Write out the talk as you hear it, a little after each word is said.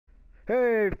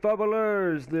Hey,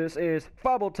 Fubblers! This is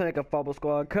Fubble Tank of Fubble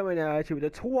Squad coming at you with the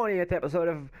 20th episode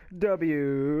of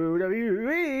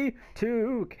WWE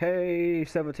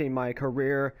 2K17, my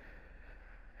career.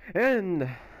 In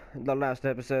the last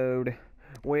episode,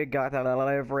 we got that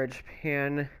leverage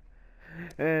pin,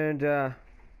 and,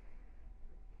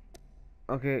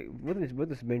 okay, what is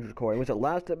binge recording? Was it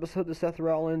last episode that Seth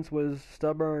Rollins was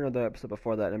stubborn, or the episode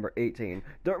before that, number 18?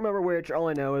 Don't remember which, all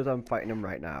I know is I'm fighting him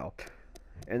right now.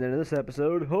 And then in this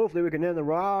episode, hopefully we can end the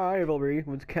rivalry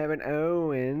with Kevin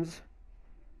Owens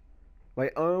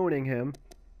by owning him.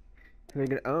 He's gonna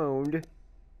get owned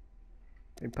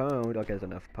and pwned. Okay, there's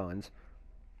enough puns.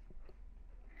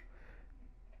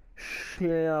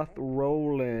 Seth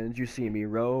Rollins, you see me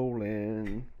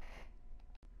rolling.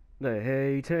 The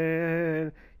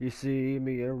hatin', you see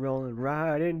me rolling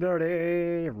right and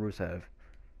dirty. Rusev.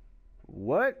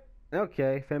 What?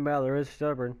 Okay, Finn Balor is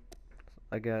stubborn,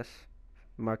 I guess.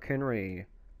 Mark Henry.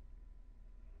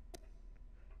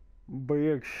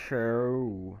 Big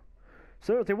Show.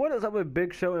 So, what is up with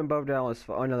Big Show and Bo Dallas?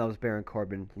 Oh no, that was Baron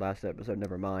Corbin last episode,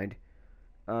 never mind.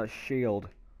 Shield.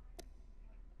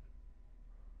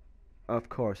 Of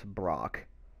course, Brock.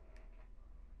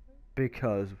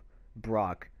 Because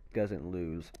Brock doesn't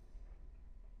lose.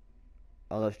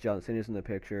 Unless John Cena's in the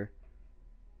picture.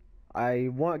 I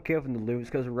want Kevin to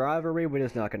lose because rivalry, but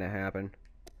it's not going to happen.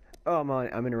 Oh man,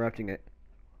 I'm interrupting it.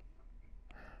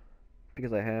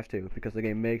 Because I have to, because the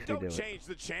game makes me do it. Don't change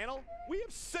the channel. We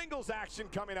have singles action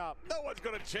coming up. No one's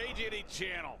going to change any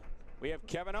channel. We have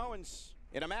Kevin Owens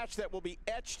in a match that will be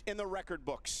etched in the record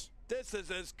books. This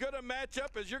is as good a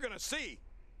matchup as you're going to see.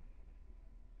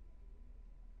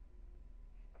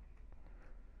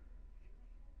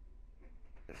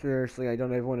 Seriously, I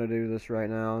don't even want to do this right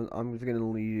now. I'm just going to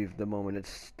leave the moment it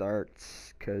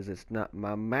starts, because it's not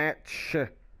my match. It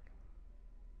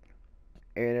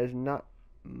is not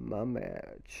my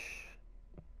match.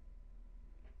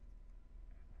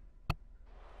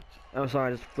 I'm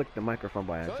sorry, I just flicked the microphone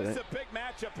by accident. So this is a big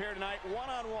matchup here tonight,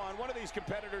 one-on-one. One of these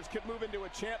competitors could move into a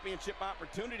championship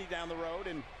opportunity down the road,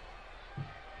 and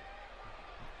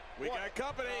we got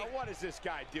company. What is this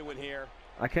guy doing here?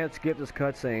 I can't skip this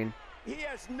cutscene. He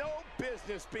has no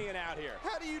business being out here.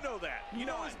 How do you know that? You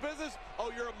know his business?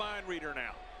 Oh, you're a mind reader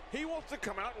now. He wants to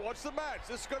come out and watch the match.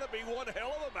 This is going to be one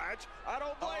hell of a match. I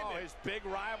don't blame him. His big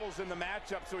rivals in the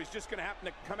matchup, so he's just going to happen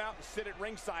to come out and sit at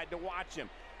ringside to watch him.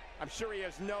 I'm sure he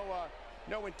has no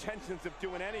intentions of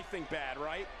doing anything bad,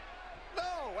 right?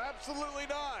 No, absolutely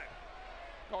not.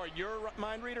 Oh, you're a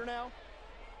mind reader now?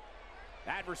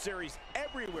 Adversaries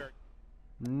everywhere.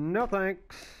 No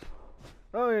thanks.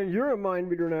 Oh, and you're a mind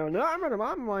reader now. No, I'm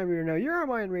a mind reader now. You're a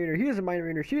mind reader. He's a mind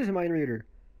reader. She's a mind reader.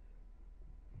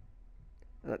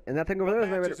 And that thing over there is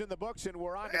my reader. In the books, and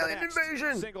we're on to the next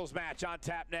invasion. Singles match on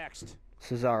tap next.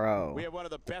 Cesaro. We have one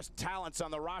of the best talents on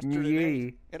the roster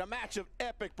today in a match of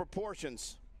epic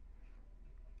proportions.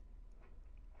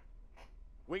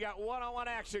 We got one-on-one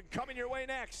action coming your way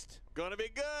next. Gonna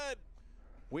be good.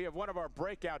 We have one of our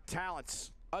breakout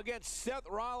talents against Seth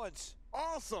Rollins.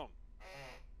 Awesome.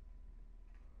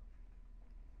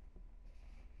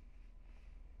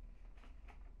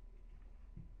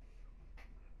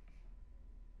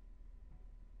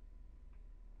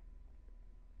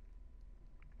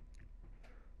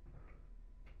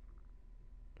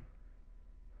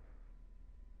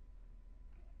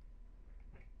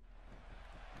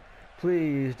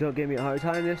 Please don't give me a hard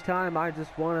time this time. I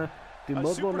just want to do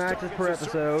multiple matches per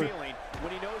episode.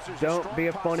 Don't be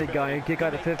a funny guy and kick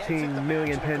out of 15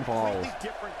 million pinfalls.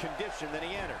 Different condition than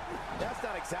he entered. That's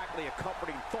not exactly a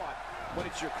comforting thought when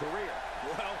it's your career.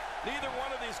 Well, neither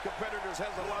one of these competitors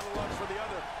has a lot of love for the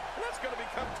other. And that's going to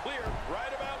become clear right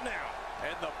about now.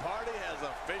 And the party has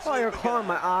officially Oh, you're clawing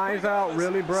my eyes out,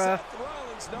 really, bruh?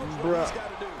 Bruh.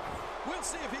 We'll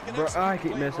see if he can Bruh, I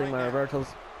keep missing my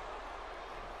reversals.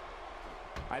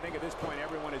 I think at this point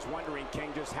everyone is wondering, King,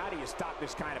 just how do you stop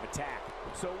this kind of attack?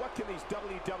 So what can these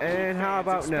WWE and how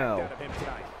about no? Out of him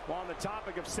tonight? Well, on the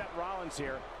topic of Seth Rollins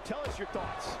here, tell us your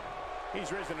thoughts.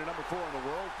 He's risen to number 4 in the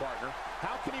world, partner.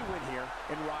 How can he win here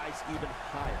and rise even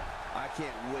higher? I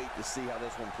can't wait to see how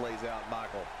this one plays out,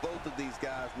 Michael. Both of these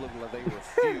guys look like they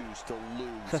refuse to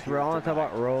lose. Seth Rollins, how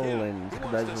about Rollins?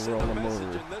 Yeah, That's a rolling message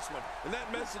motor. in this one, and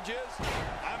that message is,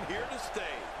 I'm here to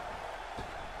stay.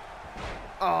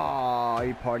 Oh,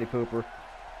 you party pooper.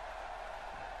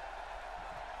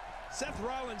 Seth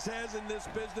Rollins has in this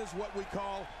business what we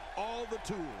call all the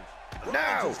tools. No!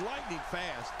 Rollins is lightning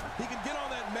fast. He can get on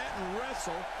that mat and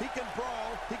wrestle. He can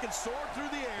brawl. He can soar through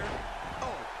the air.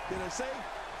 Oh, did I say?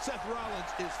 Seth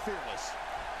Rollins is fearless.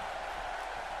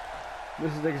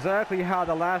 This is exactly how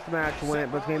the last match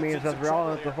went between me and Seth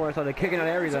Rollins before I started kicking out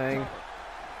everything.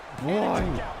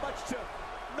 One. Much to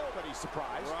nobody's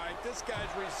surprise. Right, this guy's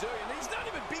resilient. He's not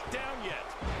even beat down yet.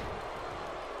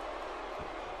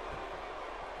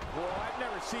 Well, I've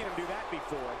never seen him do that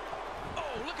before.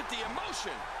 Oh, look at the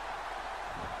emotion.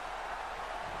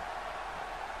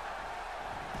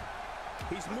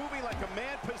 He's moving like a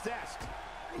man possessed.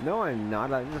 No, I'm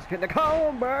not. I'm just getting the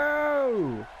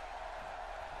combo.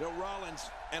 Bill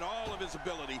Rollins and all of his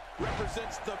ability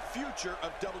represents the future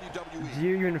of WWE. Do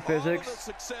you in All physics? of the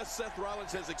success Seth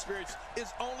Rollins has experienced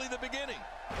is only the beginning.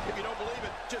 If you don't believe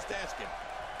it, just ask him.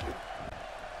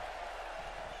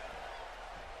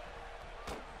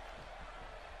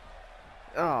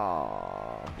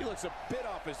 Oh. He looks a bit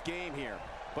off his game here,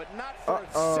 but not for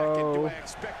a second do I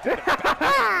expect him to back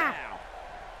down now.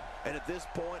 And at this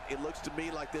point, it looks to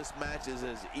me like this match is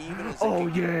as even as it Oh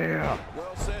can get. yeah.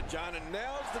 Well said, John, and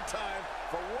now's the time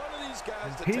for one of these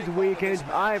guys to He's take weakened. this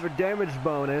I match. have a damage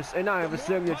bonus, and I have a The more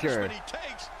signature. punishment he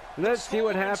takes, Let's the see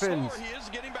what slower and happens. slower he is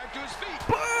getting back to his feet.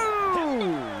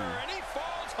 Boom! And he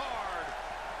falls hard.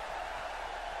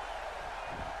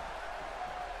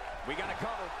 We got to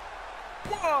cover.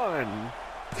 1,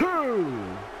 2,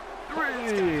 3.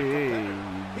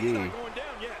 He's not going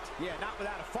down yet. Yeah, not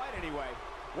without a fight anyway.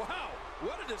 Wow,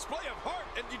 what a display of heart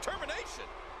and determination.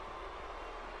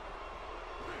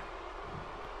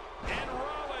 And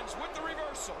Rollins with the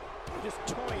reversal. Just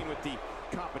toying with the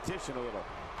competition a little.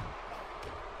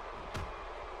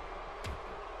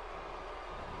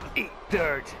 Eat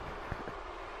dirt.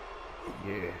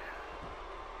 Yeah.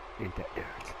 Eat that dirt.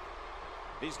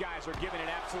 These guys are giving it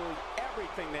absolutely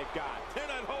everything they've got. They're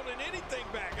not holding anything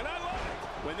back, and I love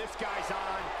it. When this guy's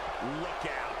on, look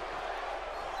out.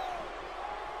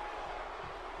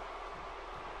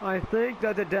 I think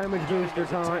that the damage booster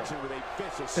taunt, With a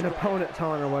vicious an strike. opponent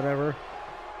taunt or whatever.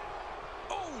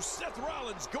 Oh, Seth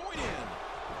Rollins going in.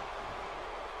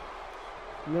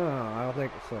 No, I don't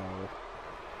think so.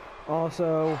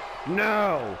 Also,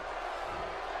 no.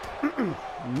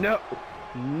 No.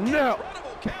 No.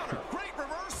 Incredible counter. Great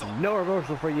reversal. No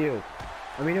reversal for you.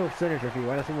 I mean, no signature for you.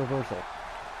 I don't see reversal.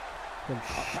 Some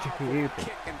Powerful stupid.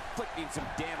 kick inflicting some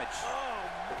damage. Oh,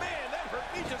 man, that hurt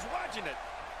me just watching it.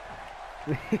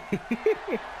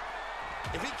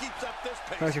 If he keeps up this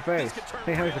pace, How's your face? this could turn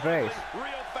Hey, how's your real face? ugly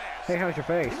real fast. Hey, how's your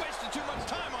face? He wasted too much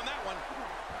time on that one.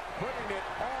 Putting it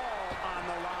all on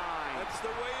the line. That's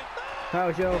the way it does.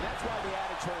 How's your? And that's why the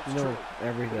adage holds You know true.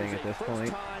 everything There's at a this first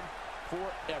point. time for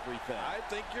everything. I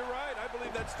think you're right. I believe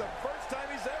that's the first time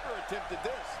he's ever attempted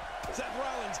this. Seth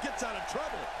Rollins gets out of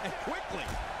trouble, and quickly.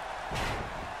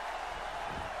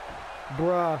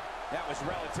 Bruh. That was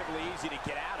relatively easy to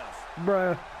get out of.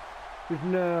 Bruh.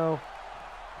 No.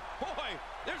 Boy,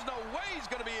 there's no way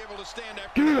he's going to be able to stand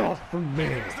after Get that. off of me.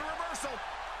 Here's the reversal.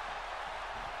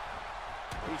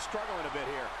 He's struggling a bit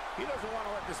here. He doesn't want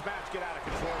to let this match get out of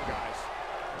control, guys.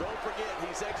 Don't forget,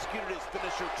 he's executed his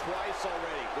finisher twice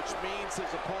already, which means his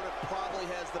opponent probably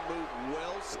has the move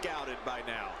well scouted by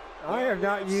now. I have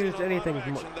not We've seen used a lot of anything.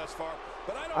 action thus far,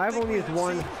 but I don't I've think only we used have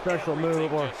one seen special move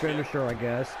everything or just yet. finisher, I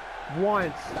guess.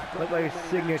 Once, like my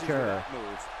signature.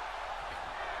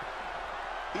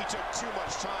 He took too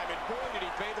much time, and boy, did he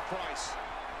pay the price.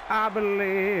 I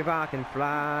believe I can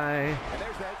fly. And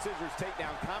there's the head scissors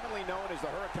takedown, commonly known as the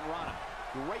Hurricane Rana.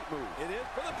 Great move. It is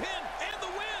for the pin and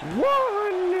the win.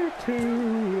 1, 2,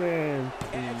 and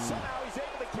And 3. somehow he's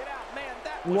able to get out. Man,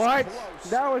 that was What? close.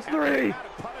 That was After the 3. amount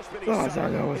of punishment he Oh, I suffered,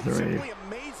 thought that was it's 3. simply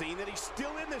amazing that he's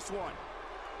still in this one.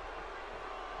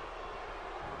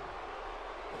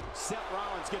 Seth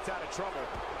Rollins gets out of trouble,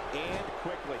 and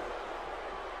quickly.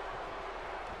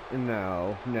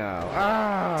 No, no.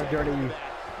 Ah, dirty,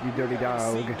 you dirty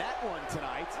dog. Seen that one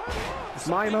tonight. It's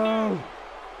my move.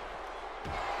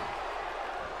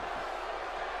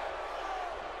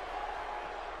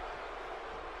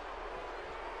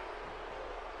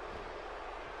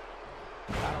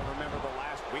 I don't remember the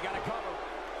last. We got to cover.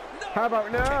 No. How about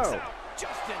Kicks no? out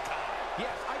just in time.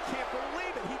 Yes, I can't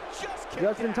believe it. He just kicked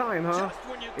Just in out. time, huh? Just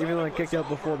when you thought Even though I it kicked was out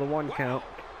before the over. 1 Wow. count.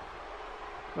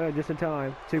 Well, just in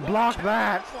time to What block count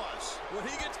that. was. When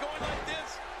he gets going like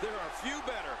this, there are few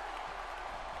better.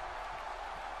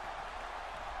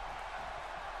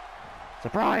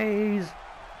 Surprise!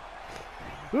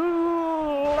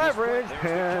 Ooh, leverage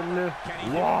pin.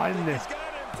 1, He's got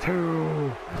him.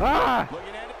 2. Ah! Looking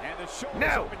at it, and the shoulder's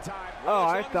No. open time. Oh, As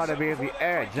I long as thought it'd be he's at up the before that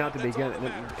edge, break not the count, that's all beginning,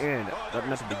 that matters. end, Oh, not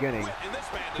there's the no beginning. quit in this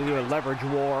man To do a tonight. leverage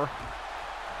war.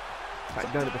 I've done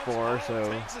it Sometimes before, all it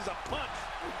so takes is a punch.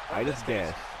 I In just this case,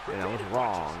 guessed, and I was repeated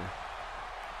wrong. punches.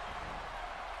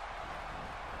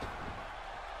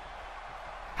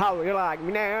 How you like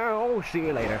me now? See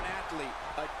you later. An athlete,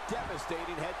 a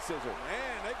devastating head scissor.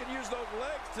 Man, they can use those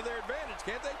legs to their advantage,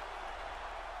 can't they?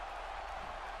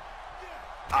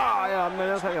 Oh, yeah, man,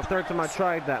 that's like the third time I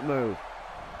tried that move.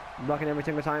 Blocking every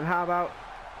single time. How about...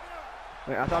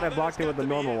 Wait, I thought I blocked it with the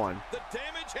normal one. The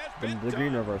damage has been The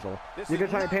green done. reversal. You can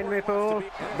try and pin me, fool?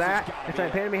 That? You try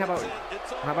and pin me? How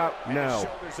about no?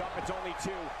 Shoulders up, it's only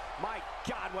 2. My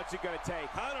God, what's it going to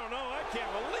take? I don't know. I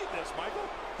can't believe this, Michael.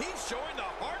 He's showing the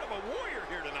heart of a warrior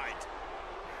here tonight.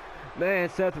 Man,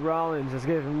 Seth Rollins has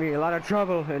given me a lot of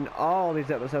trouble in all these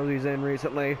episodes he's in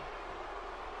recently.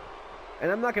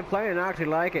 And I'm not complaining, I actually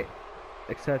like it.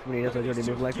 Except when he does a dirty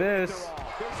move like this. Oh,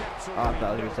 I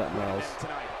thought it was something else.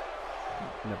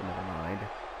 Never mind.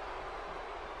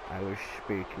 I was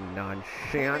speaking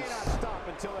nonsense. Stop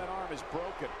until that arm is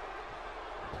broken.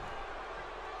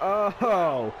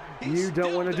 Oh, you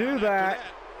don't want to do that.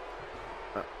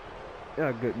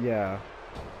 Good, yeah.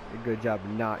 Good job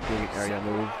not doing an area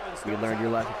move. You learned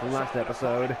your lesson from last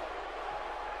episode.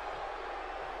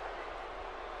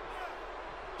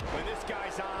 When this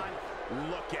guy's on,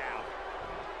 look out.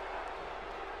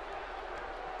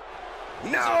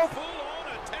 No! Full-on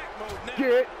attack mode now.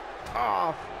 Get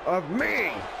off of me!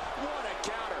 What a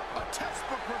counter. A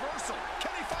textbook reversal.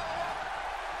 Can he follow up?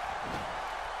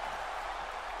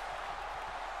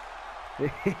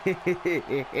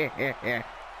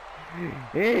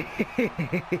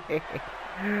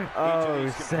 Oh,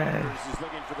 Seth. Is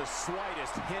looking for the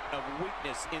slightest hint of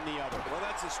weakness in the other. Well,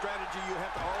 that's a strategy you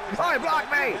have to always Oh, he have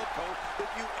blocked in me! your head, Cole. If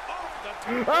you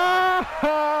the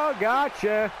Oh,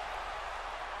 gotcha.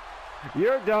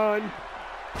 You're done.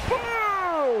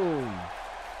 Boom!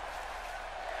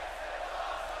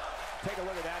 Take a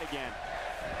look at that again.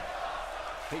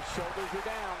 His shoulders are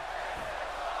down.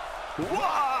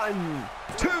 1,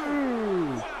 2, I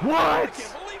what?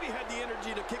 can't believe he had the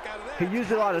energy to kick out of that. He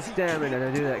used a lot of stamina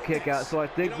to do that kick out, so I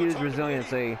think he used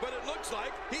resiliency. But it looks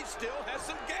like he still has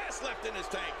some gas left in his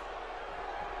tank.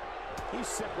 He's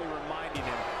simply reminding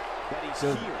him that he's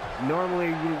So here. normally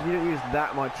you don't use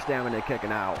that much stamina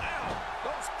kicking out. Wow,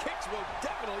 those kicks will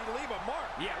definitely leave a mark.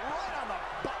 Yeah, right on the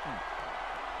button.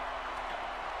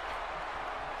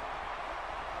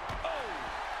 Oh,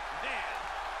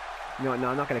 man. No,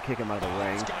 I'm not gonna kick him out of the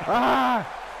ring. Ah!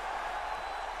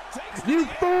 Takes You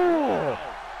the fool!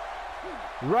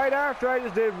 Right after I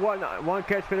just did one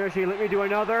catch finish, he let me do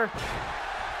another.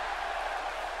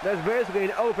 That's basically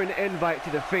an open invite to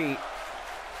defeat.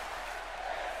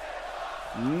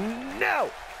 No!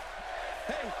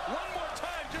 Hey, one more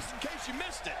time just in case you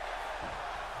missed it.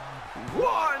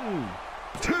 1,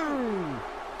 2,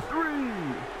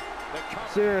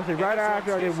 3. Seriously, right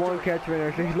after I did one catch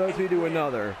finish, he lets me do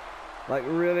another. Like,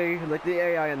 really? Like, the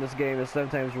AI in this game is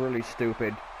sometimes really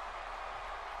stupid.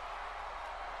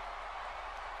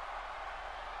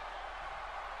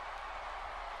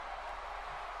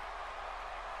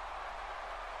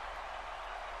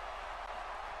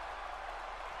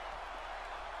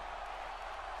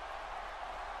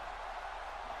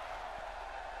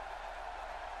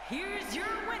 Here's your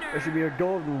winner. There should be a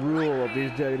golden rule of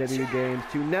these WWE games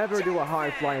to never do a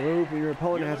high-flying move when your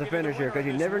opponent has a finisher, because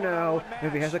you never know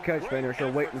if he has a catch finisher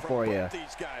waiting for you.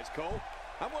 These guys, Cole.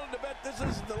 I'm willing to bet this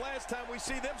isn't the last time we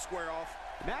see them square off.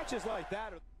 Matches like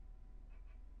that are...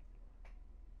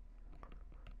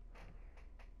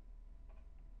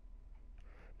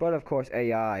 But of course,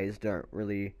 AIs don't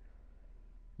really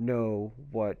know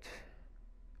what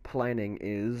planning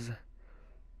is.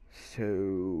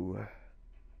 So,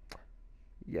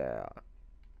 yeah.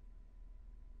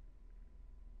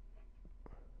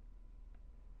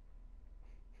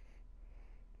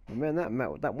 Man,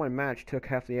 that one match took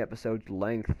half the episode's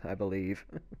length, I believe.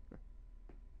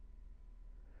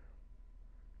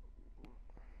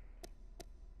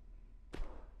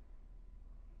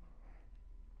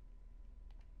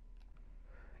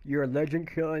 You're a legend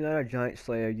killer, not a giant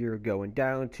slayer. You're going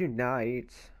down tonight.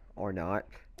 Or not.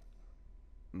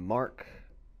 Mark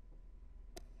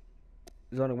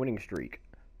is on a winning streak.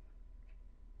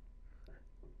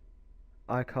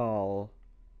 I call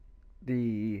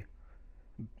the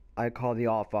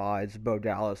off odds Bo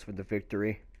Dallas for the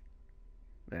victory.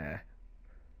 I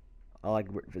like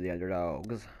rooting for the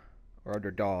underdogs. Or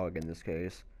underdog in this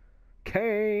case.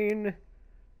 Kane!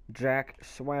 Jack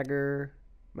Swagger.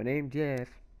 My name's Jeff.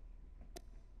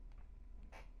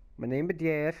 My name is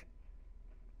Jeff.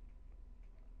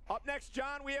 Up next,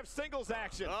 John, we have singles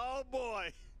action. Oh,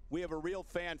 boy. We have a real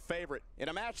fan favorite in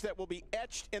a match that will be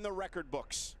etched in the record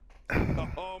books.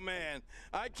 Oh, man.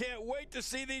 I can't wait to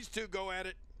see these two go at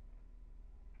it.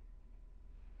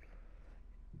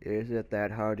 Is it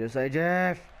that hard to say,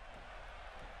 Jeff?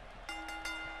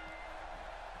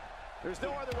 There's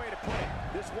no other way to put it.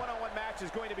 This one-on-one match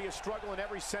is going to be a struggle in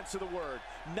every sense of the word.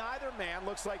 Neither man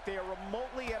looks like they are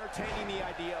remotely entertaining the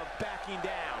idea of backing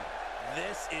down.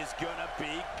 This is gonna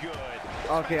be good.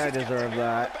 Okay, I deserve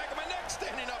that. Back of my neck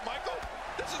standing up, Michael.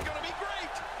 This is gonna be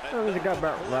great. Oh, he got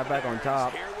right back on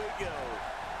top. Here we go.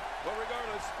 Well,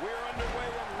 regardless, we're underway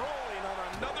and rolling on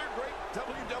another great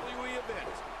WWE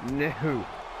event. No.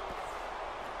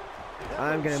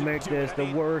 I'm gonna make this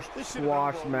the worst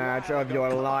squash match of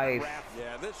your life.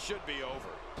 Yeah, this should be over.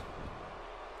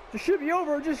 It should be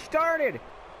over. It just started.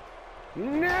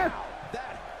 No.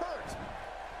 That hurt.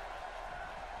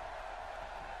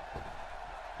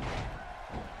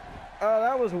 Oh,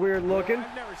 that was weird looking.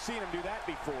 I've never seen him do that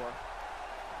before.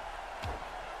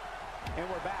 And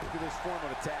we're back to this form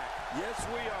of attack. Yes,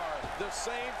 we are. The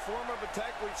same form of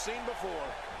attack we've seen before.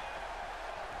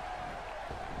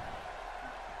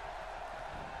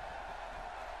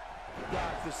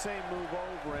 God, it's the same move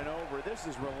over and over. This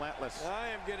is relentless. I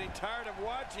am getting tired of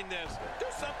watching this. Do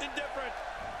something different.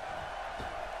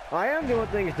 I am doing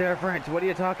things different. What are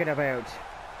you talking about?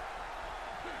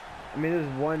 I mean, this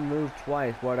is one move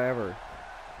twice, whatever.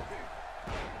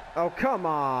 Oh, come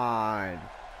on.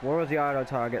 Where was the auto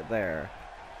target there?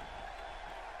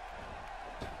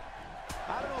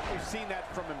 I don't know if we've seen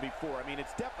that from him before. I mean,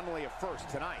 it's definitely a first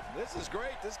tonight. This is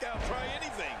great. This guy will try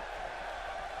anything.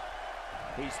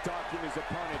 He's stalking his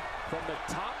opponent from the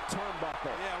top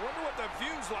turnbuckle. Yeah, I wonder what the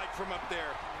view's like from up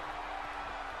there.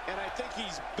 And I think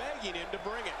he's begging him to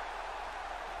bring it.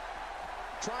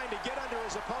 Trying to get under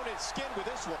his opponent's skin with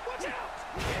this one. Watch out!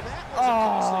 And that was a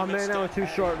costly Oh, man, that was too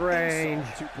short range.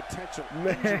 To potential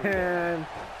Man.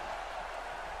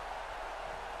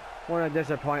 What a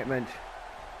disappointment.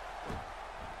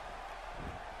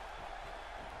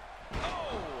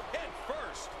 Oh, head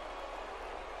first.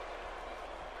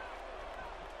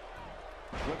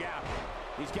 Look out.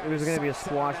 He's got It was going to be a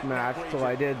squash match till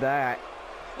I did that.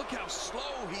 Look how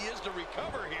slow he is to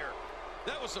recover here.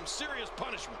 That was some serious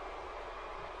punishment.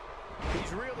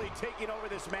 He's really taking over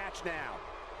this match now.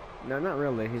 No, not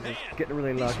really. He's just getting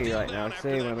really lucky right now.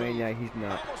 See what I mean? Yeah, he's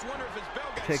not I almost wonder if his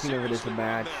bell got taking over this seriously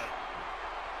match. wrong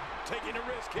there. Taking a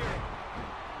risk here.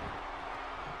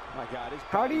 My God, his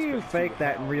How do body's you been fake through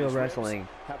that in hell. real His ribs wrestling?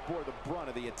 have bore the brunt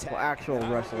of the attack. Well, actual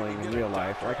wrestling in real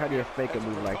life. Like, how do you fake a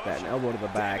move like that? An elbow to the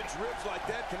back. Damaged ribs like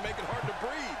that can make it hard to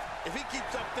breathe. If he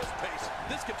keeps up this pace,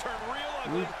 this could turn real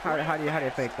ugly. How do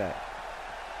you fake that?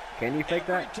 Can you fake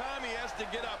that? Every time he has to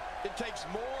get up, it takes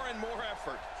more and more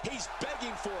effort. He's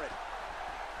begging for it.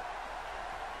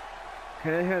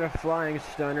 Can I hit a flying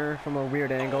stunner from a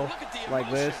weird angle look at the like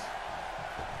this?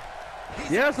 emotion.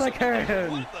 He's Yes, I absolutely can.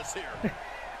 relentless here.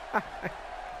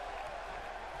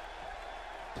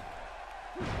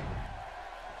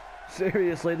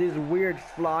 Seriously, these weird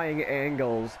flying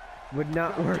angles would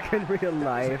not work in real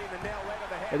life.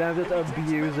 And I'm just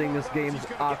abusing this game's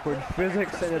awkward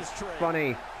physics, and it's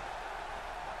funny.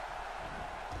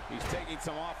 He's taking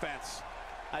some offense.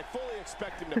 I fully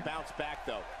expect him to bounce back,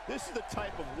 though. This is the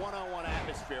type of one-on-one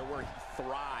atmosphere where he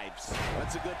thrives.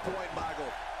 That's a good point,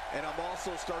 Michael. And I'm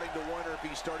also starting to wonder if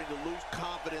he's starting to lose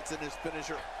confidence in his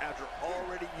finisher after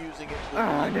already using it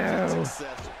with no.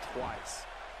 success twice.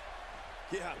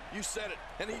 Yeah, you said it.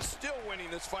 And he's still winning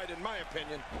this fight, in my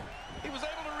opinion. He was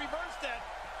able to reverse that.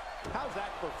 How's that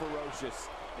for ferocious?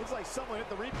 It's like someone hit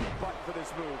the repeat button for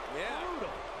this move. Yeah. Brutal.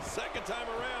 Second time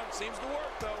around. Seems to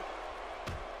work, though.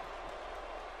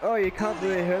 Oh, you can't do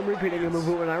him repeating a move,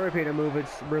 but when I repeat a move,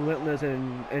 it's relentless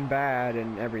and bad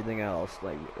and everything else.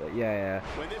 Like, yeah.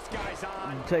 When this guy's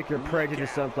on, Take your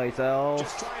prejudice someplace else.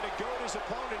 Just trying to goad his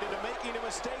opponent into making a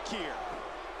mistake here.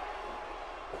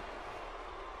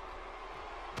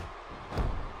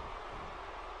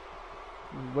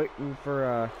 Waiting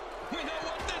for, We know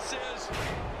what this is.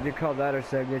 you call that a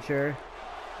signature?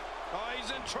 Oh, he's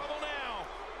in trouble now.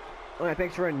 Well,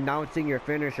 thanks for announcing your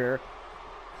finisher.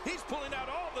 He's pulling out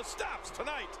all the stops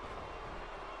tonight.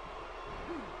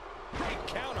 Great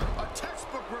counter. A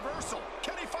textbook reversal.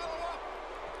 Can he follow up?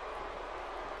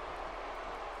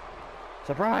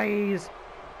 Surprise!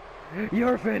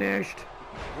 You're finished!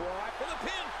 Right for the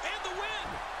pin and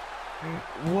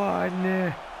the win.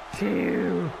 1,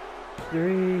 2,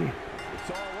 3.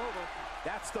 it's all over.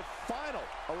 That's the final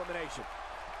elimination.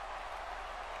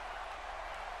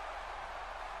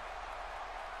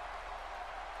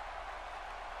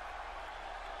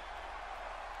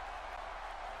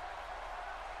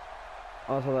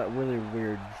 Also, that really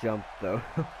weird jump, though.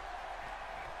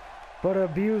 But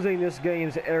abusing this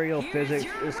game's aerial physics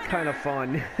is kind of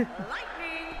fun.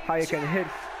 How you can hit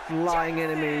flying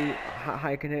enemy, how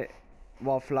you can hit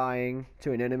while flying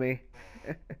to an enemy.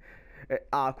 at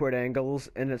awkward angles,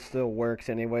 and it still works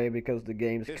anyway because the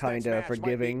game's kind of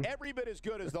forgiving. Every bit as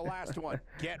good as the last one.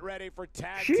 Get ready for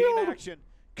tag Shield. team action.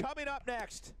 Coming up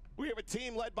next, we have a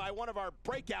team led by one of our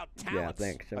breakout talents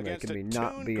thanks. I'm against making a me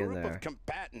not tuned be in group there. of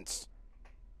combatants.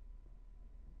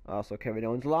 Also, Kevin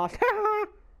Owens lost.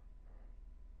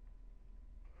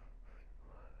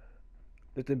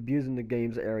 It's abusing the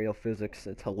game's aerial physics.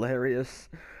 It's hilarious.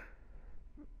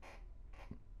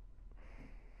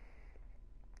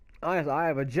 I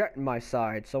have a jet in my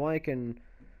side, so I can,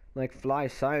 like, fly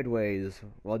sideways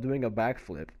while doing a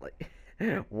backflip. Like,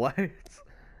 what?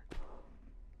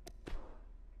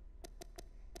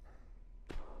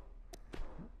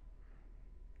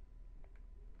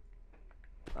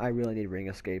 I really need ring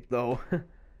escape, though.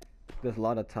 There's a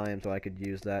lot of times where I could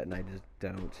use that, and I just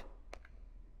don't.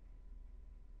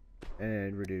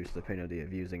 And reduce the penalty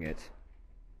of using it.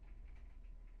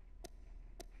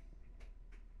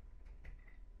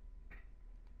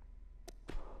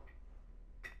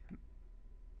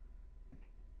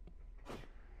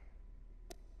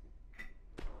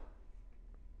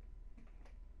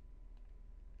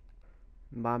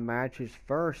 My match is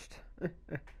first.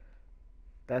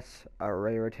 That's a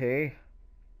rarity.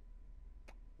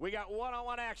 We got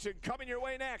one-on-one action coming your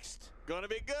way next. Gonna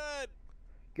be good.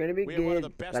 Gonna be We good. have one of the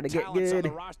best Gotta get talents on good.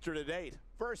 the roster to date.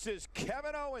 Versus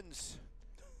Kevin Owens.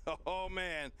 Oh,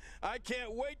 man. I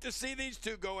can't wait to see these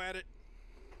two go at it.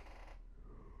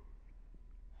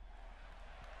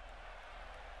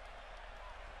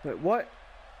 Wait, what?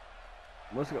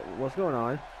 What's going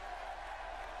on?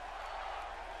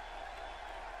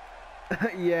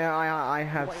 Yeah, I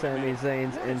have Wait a Sami minute.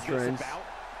 Zayn's What is this entrance. about?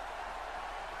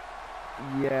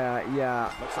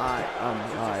 Yeah, Looks like Kevin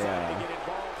Owens has decided to get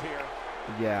involved here.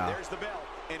 yeah. There's the bell,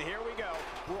 and here we go.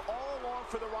 We're all along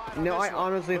for the ride. You know, on I this one,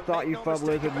 honestly but thought make you no fubblers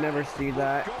mistake would about never it, see we're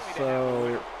that, going to have a so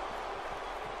winner.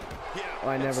 Yeah,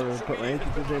 I and never social put my media has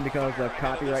entrances been in because fire of ahead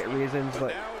this copyright one. reasons,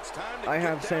 but now it's time to I get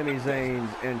have down Sami to business.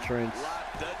 Zayn's entrance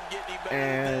Life doesn't get any better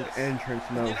and than this. entrance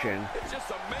And you know, motion. it's just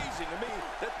amazing to me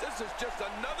that this is just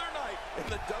another night in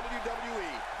the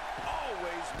WWE.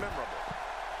 Always memorable.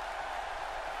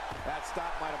 That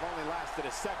stop might have only lasted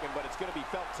a second, but it's going to be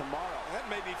felt tomorrow. That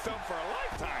may be felt for a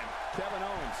lifetime. Kevin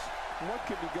Owens, what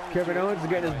could be going Kevin through Owens is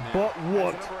mind getting his right butt now?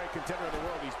 whooped. As the number 8 contender of the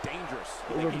world, he's dangerous.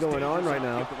 What's going on right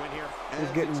now?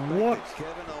 He's getting whooped.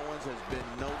 Kevin Owens has been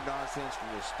no nonsense from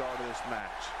the start of this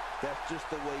match. That's just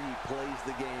the way he plays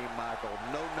the game, Michael.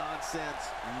 No nonsense,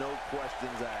 no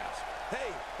questions asked. Hey,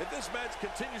 if this match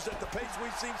continues at the pace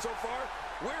we've seen so far,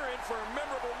 we're in for a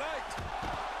memorable night.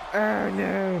 Oh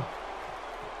no.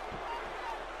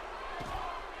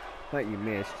 Thought you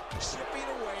missed. Chipping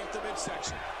away at the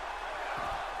midsection.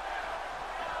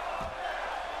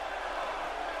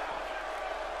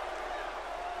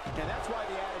 And that's why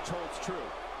the adage holds true.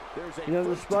 There's a You know,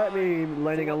 first despite me time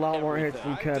landing a for lot more hits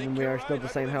everything. than Kevin, we are still the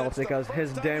same health because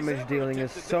his damage dealing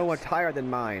is so much higher than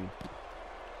mine.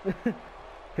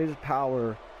 His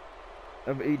power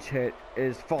of each hit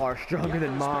is far stronger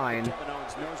than mine. Kevin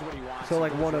Owens knows what he wants. So,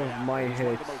 like, He goes one of right after my it. He's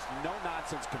one of hits- the most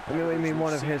no-nonsense I competitors mean,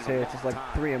 one we've of his seen in a hits is long like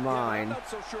time. 3 of Yeah, but I'm mine. not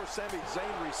so sure Sami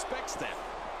Zayn respects that.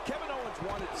 Kevin Owens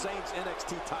wanted Zayn's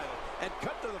NXT title and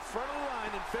cut to the front of the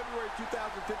line in February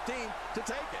 2015 to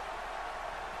take it.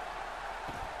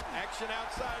 Action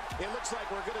outside. It looks like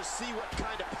we're going to see what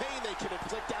kind of pain they can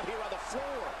inflict out here on the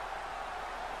floor.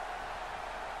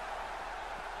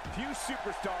 Few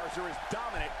superstars are as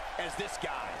dominant as this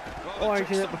guy. Oh, I've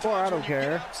seen it before, I don't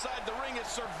care. Outside the ring is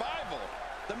survival.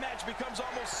 The match becomes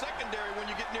almost secondary when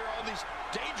you get near all these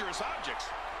dangerous objects.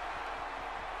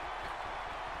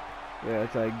 Yeah,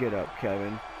 it's like, get up,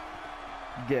 Kevin.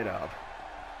 Get up.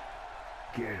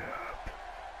 Get up.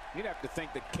 You'd have to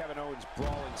think that Kevin Owens'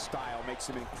 brawling style makes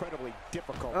him incredibly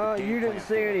difficult. Oh, to you game didn't plan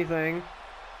see for. anything.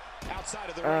 Outside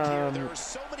of the ring here, there are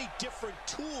so many different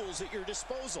tools at your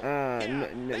disposal.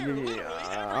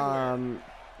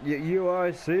 You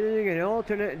are seeing an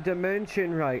alternate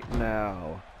dimension right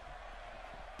now.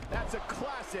 That's a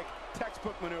classic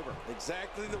textbook maneuver.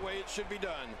 Exactly the way it should be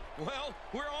done. Well,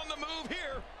 we're on the move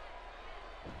here.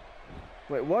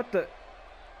 Wait, what the?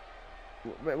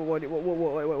 Wait, what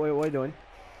are you doing?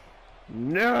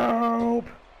 Nope.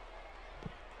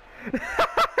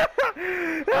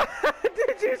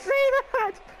 Did you see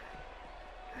that?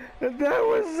 That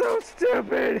was so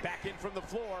stupid. Back in from the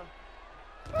floor.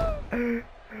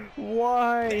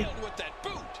 Why? Nailed with that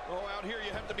boot. Oh, out here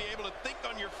you have to be able to think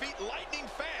on your feet lightning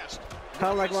fast.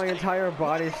 How like my Mistake, entire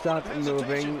body one stopped hesitation,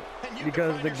 moving and you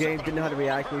because can the find game yourself didn't know how to in a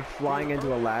react me flying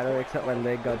into a ladder except my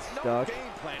leg got There's stuck. No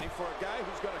game planning for a guy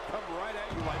who's going to come right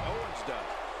at you like Owens does.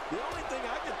 The only thing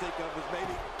I can think of is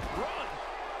maybe run.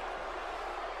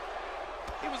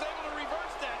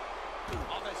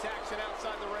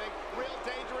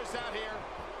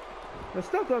 There's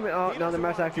stuff on me. Oh, now the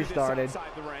match actually started.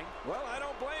 Well, I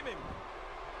don't blame him.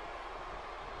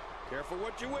 Careful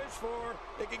what you wish for.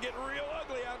 It can get real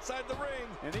ugly outside the ring.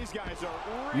 And these guys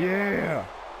are real. Yeah.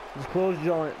 This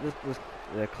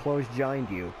close-lined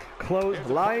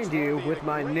you with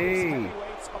my knee. Yeah,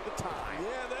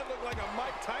 that looked like a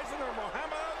Mike Tyson or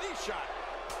Muhammad Ali shot.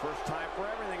 First time for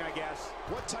everything, I guess.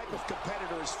 What type of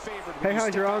competitor is favored? Hey,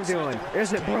 how's your arm doing?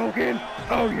 Is it broken?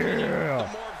 Oh, yeah.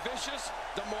 The more vicious,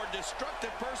 the more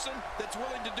destructive person that's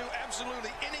willing to do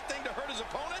absolutely anything to hurt his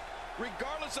opponent,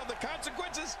 regardless of the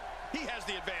consequences, he has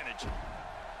the advantage.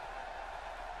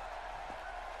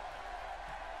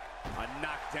 A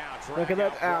knockdown. Okay,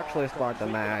 let's actually start the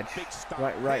match.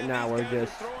 Right now we're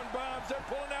just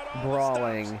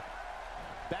brawling.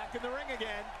 Back in the ring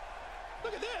again.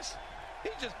 Look at this.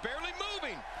 He's just barely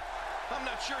moving. I'm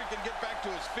not sure he can get back to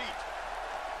his feet.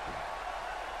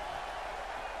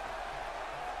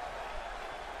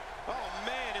 Oh,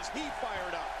 man, is he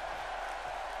fired up.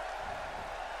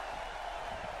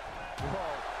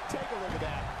 Whoa, take a look at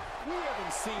that. We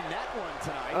haven't seen that one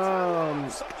tonight.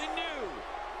 Something new.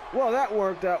 Well, that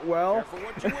worked out well. Careful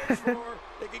what you wish for.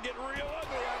 It can get real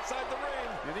ugly outside the ring.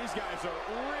 And these guys are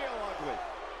real ugly.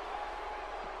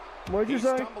 What'd you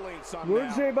say? What'd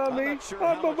you say about me?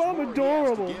 I'm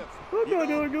adorable. I'm not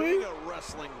ugly. Being a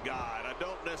wrestling god, I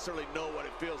don't necessarily know what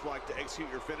it feels like to execute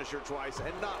your finisher twice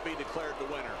and not be declared the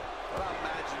winner. But I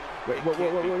imagine. Wait,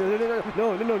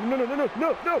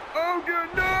 no. Oh, good,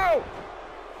 no!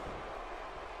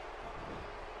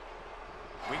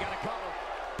 We got a cover.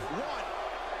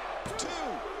 1, 2.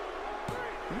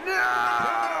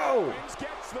 No! Owens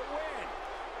gets the win.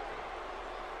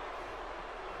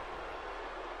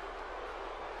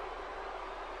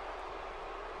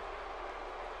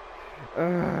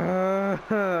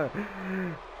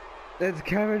 It's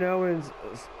Kevin Owens'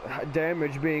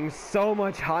 damage being so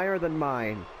much higher than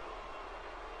mine.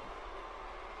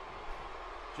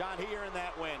 John here in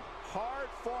that win. Hard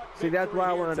fought. See, that's why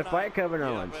I wanted to fight Kevin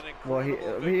Owens. Well,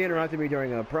 he interrupted me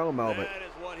during a promo, but That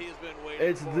is what he's been waiting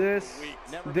it's for this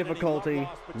weeks. difficulty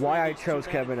why I chose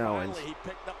Kevin Owens. He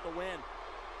picked up the win.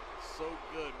 So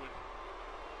good when.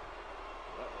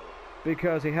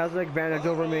 Because he has an advantage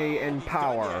over me in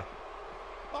power.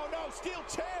 Oh, no, steel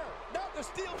chair. Not the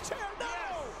steel chair, no.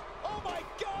 Yes. Oh, my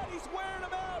God, he's wearing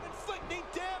him out, inflicting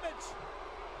damage.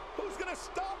 Who's going to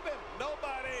stop him?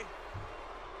 Nobody.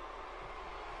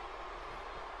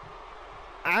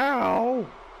 Ow!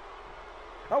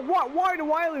 Why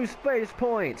do I lose space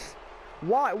points?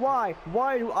 Why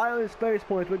do I lose space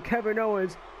points when Kevin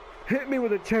Owens hit me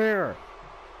with a chair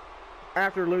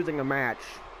after losing a match?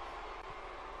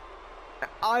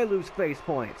 I lose space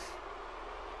points.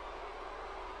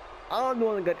 I'm the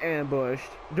one that got ambushed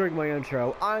during my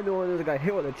intro. I'm the one that got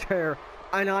hit with a chair,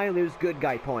 and I lose good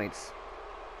guy points.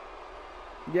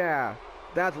 Yeah,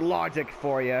 that's logic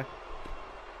for you.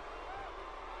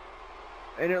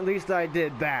 And at least I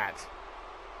did that.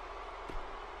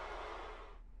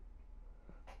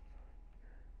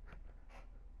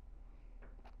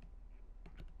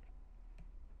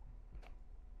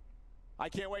 I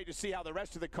can't wait to see how the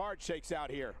rest of the card shakes out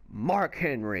here. Mark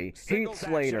Henry, Heath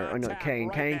Slater, oh no,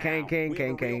 Kane, change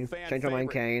my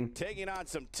mind, Kane. Taking on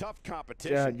some tough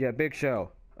competition. Yeah, Big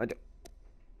Show.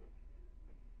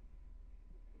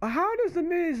 How does The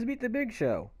Miz beat the Big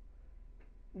Show?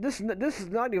 This is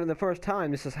not even the first time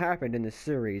this has happened in this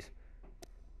series.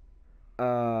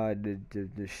 The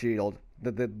Shield,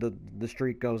 the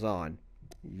streak goes on.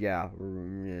 Yeah,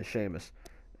 Sheamus.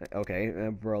 Okay,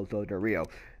 Alberto Del Rio.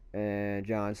 And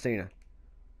John Cena.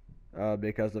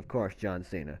 Because of course John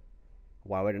Cena.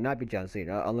 Why would it not be John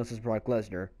Cena unless it's Brock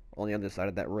Lesnar on the other side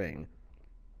of that ring?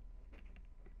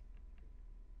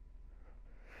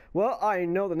 Well, I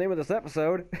know the name of this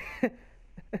episode.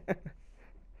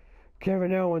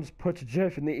 Kevin Owens puts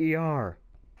Jeff in the ER.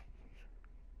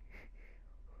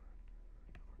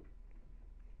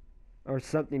 Or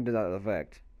something to that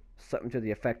effect. Something to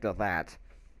the effect of that.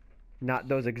 Not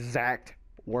those exact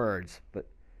words, but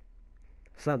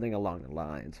something along the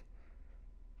lines.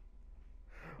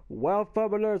 Well,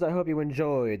 fubblers, I hope you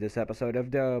enjoyed this episode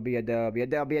of WWW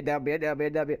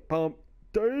Pump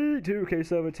Day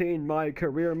 2K17 My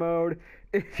Career Mode.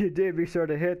 If you did, be sure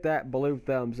to hit that blue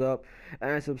thumbs up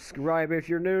and subscribe if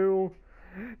you're new.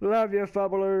 Love you,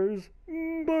 fubblers.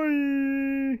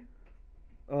 Bye.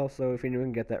 Also, if anyone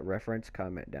can get that reference,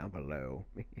 comment down below.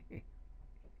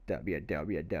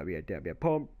 WWW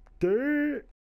Pump Day.